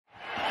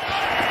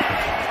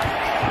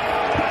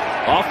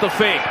Off the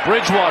fake,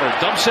 Bridgewater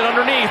dumps it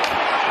underneath.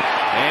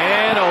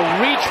 And a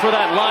reach for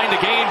that line to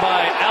gain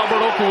by Albert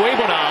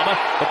Okuwebunam.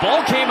 The ball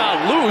came out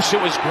loose.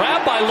 It was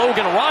grabbed by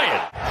Logan Ryan.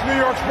 New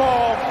York's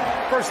ball,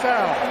 first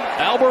down.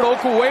 Albert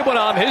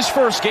Okuwebunam, his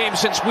first game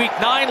since week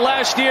 9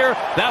 last year.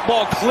 That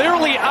ball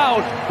clearly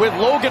out with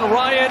Logan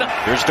Ryan.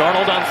 Here's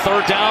Darnold on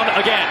third down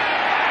again.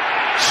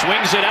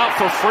 Swings it out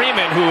for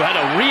Freeman, who had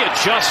to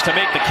readjust to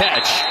make the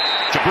catch.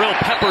 Jabril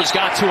Peppers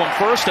got to him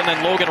first, and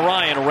then Logan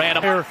Ryan ran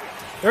him.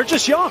 They're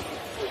just young.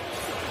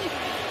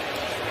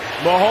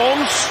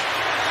 Mahomes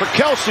for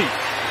Kelsey.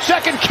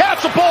 Second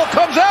catch, the ball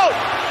comes out.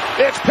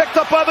 It's picked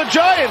up by the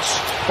Giants.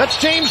 That's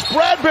James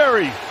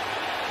Bradbury.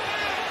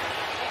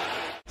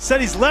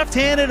 Said he's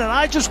left-handed, and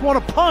I just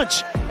want to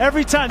punch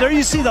every time. There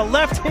you see the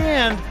left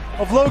hand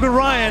of Logan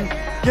Ryan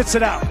gets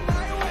it out.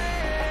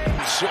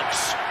 6.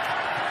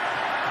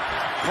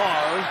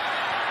 Carr.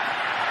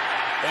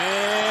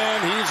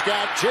 And he's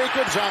got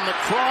Jacobs on the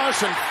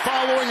cross, and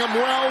following him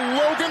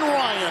well, Logan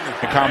Ryan.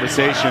 The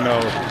conversation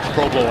of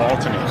Pro Bowl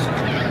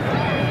alternates.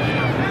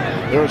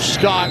 There's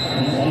Scott.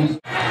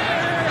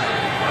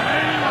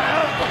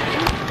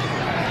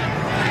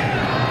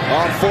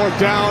 On fourth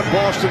down,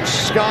 Boston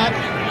Scott.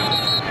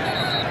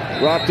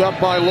 Wrapped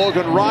up by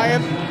Logan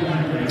Ryan.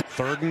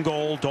 3rd and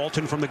goal,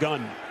 Dalton from the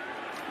gun.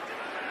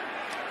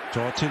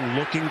 Dalton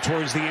looking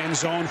towards the end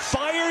zone,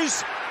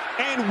 fires,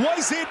 and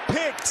was it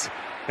picked?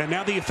 And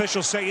now the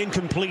officials say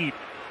incomplete.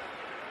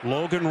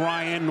 Logan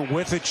Ryan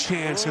with a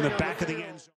chance in the back of the end zone.